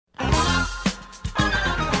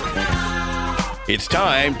It's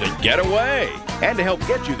time to get away. And to help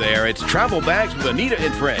get you there, it's Travel Bags with Anita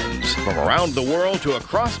and Friends. From around the world to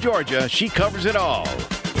across Georgia, she covers it all.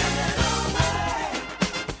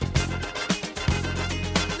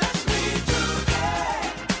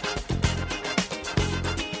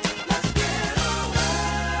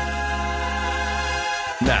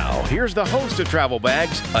 Now, here's the host of Travel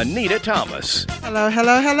Bags, Anita Thomas. Hello,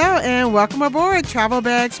 and welcome aboard Travel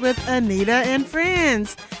Bags with Anita and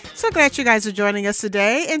Friends. So glad you guys are joining us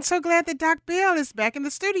today, and so glad that Doc Bill is back in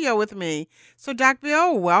the studio with me. So, Doc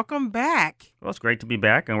Bill, welcome back. Well, it's great to be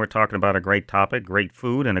back, and we're talking about a great topic, great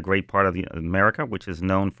food, and a great part of America, which is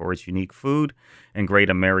known for its unique food and great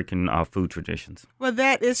American food traditions. Well,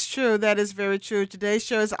 that is true. That is very true. Today's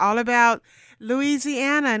show is all about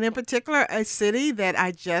Louisiana, and in particular, a city that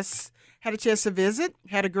I just had a chance to visit,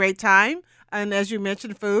 had a great time. And as you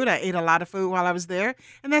mentioned, food, I ate a lot of food while I was there,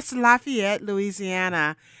 and that's Lafayette,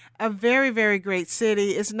 Louisiana. A very, very great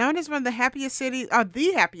city. It's known as one of the happiest cities, or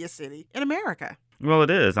the happiest city in America. Well,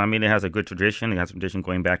 it is. I mean, it has a good tradition. It has a tradition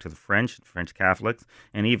going back to the French Catholics,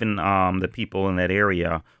 and even the people in that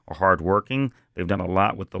area are hardworking. They've done a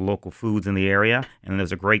lot with the local foods in the area, and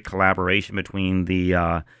there's a great collaboration between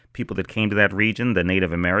the people that came to that region, the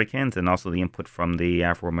Native Americans, and also the input from the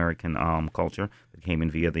Afro-American culture that came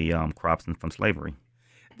in via the crops and from slavery.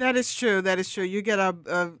 That is true. That is true. You get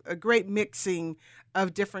a great mixing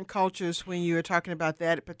of different cultures when you are talking about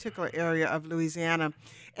that particular area of Louisiana.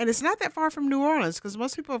 And it's not that far from New Orleans, because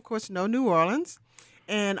most people, of course, know New Orleans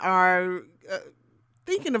and are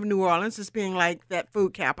thinking of New Orleans as being like that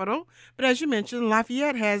food capital. But as you mentioned,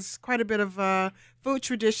 Lafayette has quite a bit of food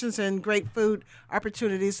traditions and great food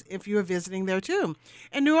opportunities if you are visiting there too.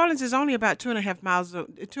 And New Orleans is only about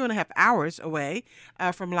 2.5 hours away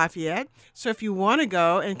from Lafayette. So if you want to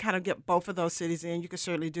go and kind of get both of those cities in, you can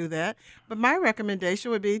certainly do that. But my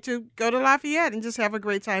recommendation would be to go to Lafayette and just have a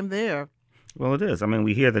great time there. Well, it is. I mean,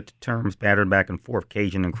 we hear the terms battered back and forth,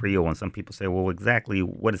 Cajun and Creole, and some people say, well, exactly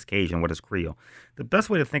what is Cajun, what is Creole? The best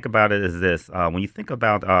way to think about it is this. When you think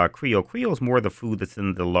about Creole is more of the food that's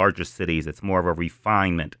in the larger cities. It's more of a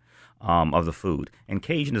refinement of the food. And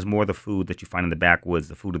Cajun is more the food that you find in the backwoods,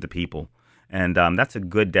 the food of the people. And that's a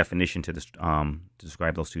good definition to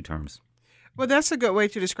describe those two terms. Well, that's a good way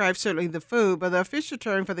to describe certainly the food, but the official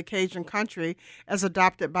term for the Cajun country, as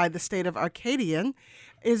adopted by the state of Acadian,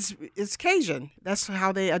 is Cajun. That's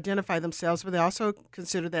how they identify themselves, but they also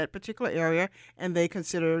consider that particular area, and they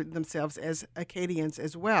consider themselves as Acadians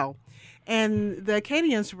as well. And the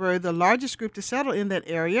Acadians were the largest group to settle in that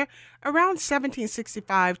area around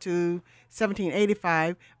 1765 to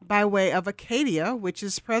 1785 by way of Acadia, which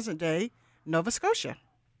is present-day Nova Scotia.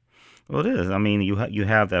 Well, it is. I mean, you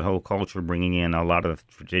have that whole culture bringing in a lot of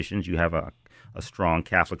traditions. You have a strong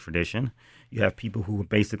Catholic tradition. You have people who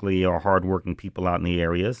basically are hardworking people out in the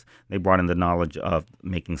areas. They brought in the knowledge of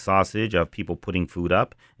making sausage, of people putting food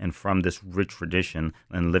up, and from this rich tradition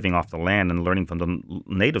and living off the land and learning from the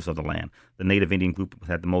natives of the land. The Native Indian group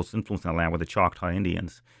had the most influence in the land were the Choctaw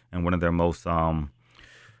Indians, and one of their most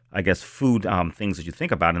food things that you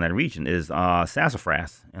think about in that region is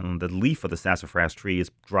sassafras. And the leaf of the sassafras tree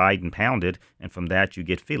is dried and pounded, and from that you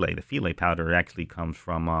get filet. The filet powder actually comes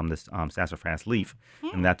from this sassafras leaf,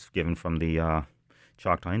 and that's given from the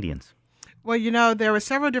Choctaw Indians. Well, you know, there were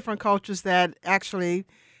several different cultures that actually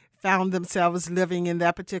found themselves living in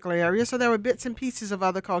that particular area. So there were bits and pieces of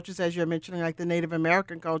other cultures, as you're mentioning, like the Native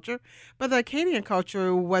American culture. But the Acadian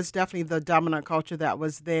culture was definitely the dominant culture that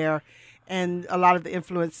was there. And a lot of the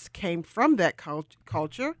influence came from that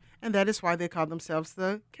culture, and that is why they call themselves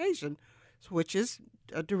the Cajun, which is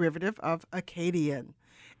a derivative of Acadian.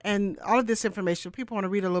 And all of this information, if people want to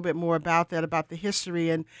read a little bit more about that, about the history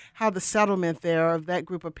and how the settlement there of that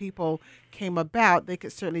group of people came about, they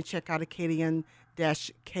could certainly check out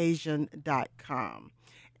Acadian-Cajun.com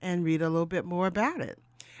and read a little bit more about it.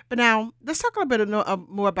 But now, let's talk a little bit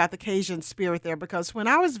more about the Cajun spirit there, because when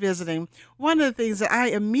I was visiting, one of the things that I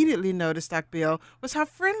immediately noticed, Doc Bill, was how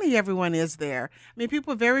friendly everyone is there. I mean,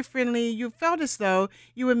 people are very friendly. You felt as though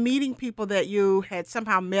you were meeting people that you had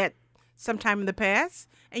somehow met sometime in the past,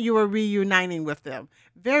 and you were reuniting with them.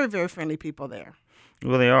 Very, very friendly people there.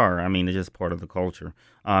 Well, they are. I mean, it's just part of the culture.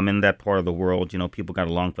 In that part of the world, you know, people got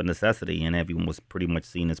along for necessity, and everyone was pretty much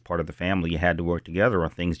seen as part of the family. You had to work together, or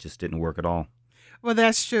things just didn't work at all. Well,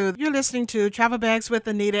 that's true. You're listening to Travel Bags with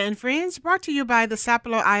Anita and Friends, brought to you by the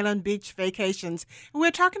Sapelo Island Beach Vacations. And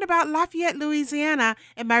we're talking about Lafayette, Louisiana,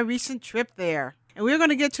 and my recent trip there. And we're going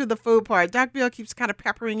to get to the food part. Doc Bill keeps kind of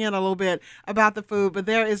peppering in a little bit about the food, but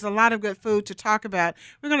there is a lot of good food to talk about.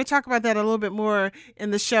 We're going to talk about that a little bit more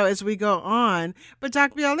in the show as we go on. But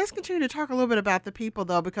Doc Bill, let's continue to talk a little bit about the people,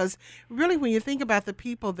 though, because really when you think about the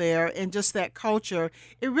people there and just that culture,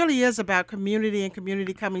 it really is about community and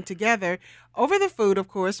community coming together over the food, of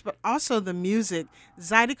course, but also the music.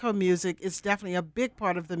 Zydeco music is definitely a big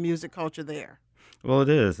part of the music culture there. Well, it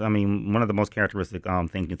is. I mean, one of the most characteristic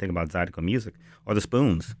things you think about Zydeco music are the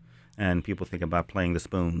spoons. And people think about playing the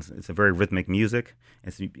spoons. It's a very rhythmic music.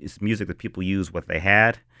 It's music that people use what they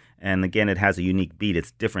had. And again, it has a unique beat.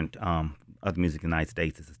 It's different other music in the United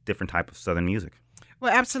States. It's a different type of Southern music.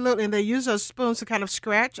 Well, absolutely. And they use those spoons to kind of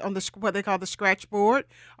scratch on what they call the scratch board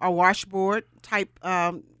or washboard type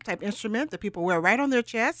instrument that people wear right on their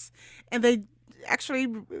chests. And they actually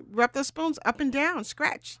rub those spoons up and down,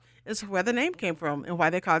 scratch. Is where the name came from and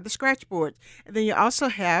why they call it the scratch board. And then you also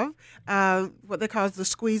have what they call the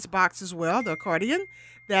squeeze box as well, the accordion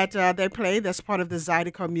that they play. That's part of the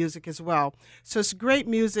Zydeco music as well. So it's great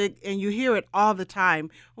music, and you hear it all the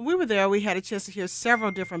time. When we were there, we had a chance to hear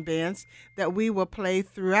several different bands that we will play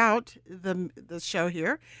throughout the show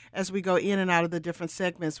here as we go in and out of the different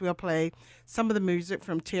segments. We'll play some of the music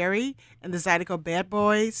from Terry and the Zydeco Bad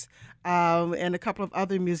Boys, and a couple of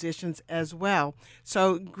other musicians as well.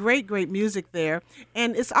 So great music there.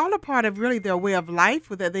 And it's all a part of really their way of life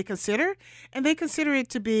that they consider. And they consider it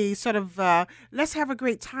to be sort of, let's have a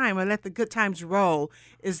great time and let the good times roll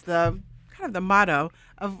is the kind of the motto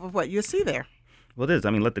of what you see there. Well, it is. I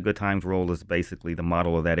mean, let the good times roll is basically the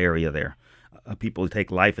motto of that area there. People take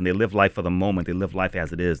life and they live life for the moment. They live life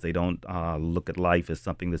as it is. They don't look at life as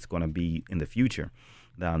something that's going to be in the future.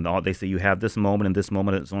 They say you have this moment, and this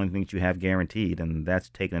moment is the only thing that you have guaranteed, and that's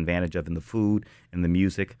taken advantage of in the food, in the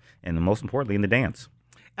music, and most importantly, in the dance.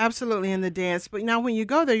 Absolutely, in the dance. But now when you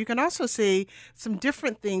go there, you can also see some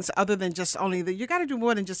different things other than just only that. You got to do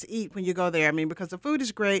more than just eat when you go there. I mean, because the food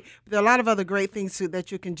is great, but there are a lot of other great things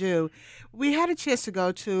that you can do. We had a chance to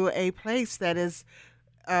go to a place that is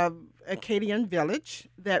Acadian Village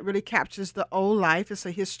that really captures the old life. It's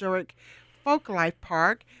a historic folk life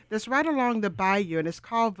park that's right along the bayou, and it's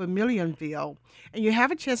called Vermilionville. And you have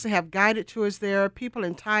a chance to have guided tours there, people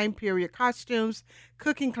in time period costumes,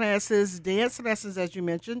 cooking classes, dance lessons, as you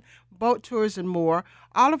mentioned, boat tours, and more,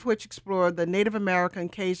 all of which explore the Native American,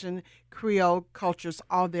 Cajun, Creole cultures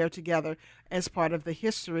all there together as part of the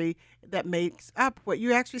history that makes up what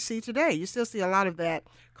you actually see today. You still see a lot of that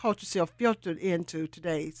culture still filtered into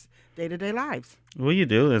today's day-to-day lives. Well, you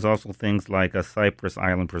do. There's also things like a Cypress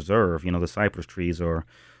Island Preserve. You know, the cypress trees are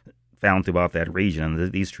found throughout that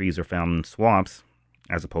region. These trees are found in swamps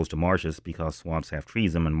as opposed to marshes because swamps have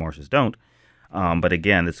trees in them and marshes don't. But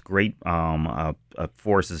again, it's great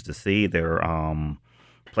forests to see. There are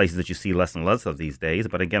places that you see less and less of these days.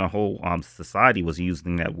 But again, a whole society was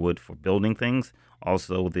using that wood for building things.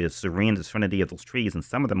 Also, the serenity of those trees, and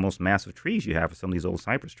some of the most massive trees you have are some of these old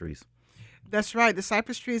cypress trees. That's right. The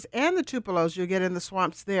cypress trees and the tupelos you get in the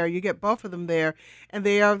swamps there. You get both of them there. And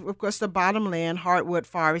they are, of course, the bottomland hardwood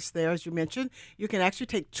forest there, as you mentioned. You can actually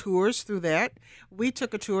take tours through that. We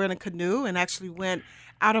took a tour in a canoe and actually went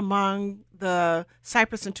out among the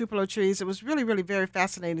cypress and tupelo trees. It was really, really very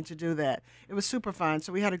fascinating to do that. It was super fun.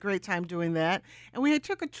 So we had a great time doing that. And we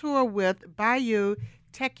took a tour with Bayou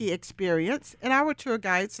Techie Experience, and our tour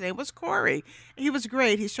guide's name was Corey. He was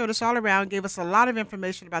great. He showed us all around, gave us a lot of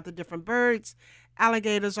information about the different birds,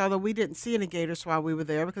 alligators, although we didn't see any gators while we were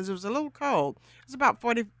there because it was a little cold. It was about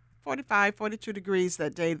 45, 42 degrees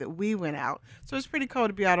that day that we went out. So it was pretty cold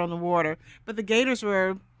to be out on the water. But the gators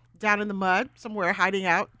were down in the mud, somewhere hiding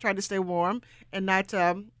out, trying to stay warm and not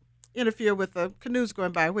interfere with the canoes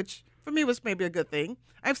going by, which for me was maybe a good thing.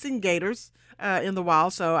 I've seen gators in the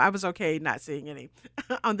wild, so I was okay not seeing any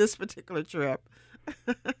on this particular trip.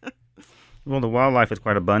 Well, the wildlife is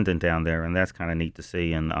quite abundant down there, and that's kind of neat to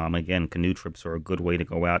see. And again, canoe trips are a good way to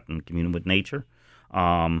go out and commune with nature.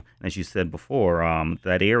 As you said before,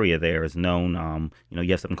 that area there is known,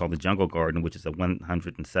 you have something called the Jungle Garden, which is a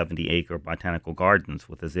 170-acre botanical gardens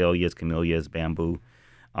with azaleas, camellias, bamboo.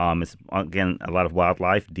 It's, again, a lot of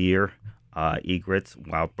wildlife, deer, egrets,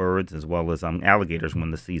 wild birds, as well as alligators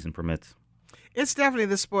when the season permits. It's definitely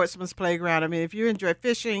the sportsman's playground. I mean, if you enjoy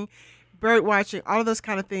fishing, bird watching, all of those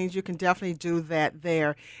kind of things, you can definitely do that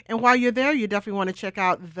there. And while you're there, you definitely want to check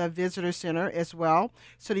out the visitor center as well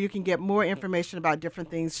so that you can get more information about different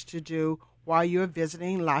things to do while you're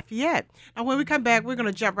visiting Lafayette. Now, when we come back, we're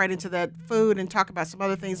going to jump right into that food and talk about some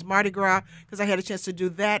other things, Mardi Gras, because I had a chance to do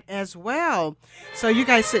that as well. So you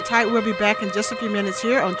guys sit tight. We'll be back in just a few minutes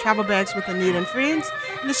here on Travel Bags with Anita and Friends.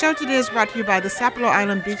 And the show today is brought to you by the Sapelo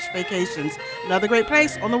Island Beach Vacations, another great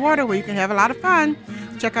place on the water where you can have a lot of fun.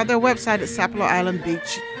 Check out their website at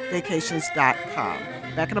sapeloislandbeachvacations.com.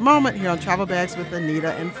 Back in a moment here on Travel Bags with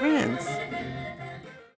Anita and Friends.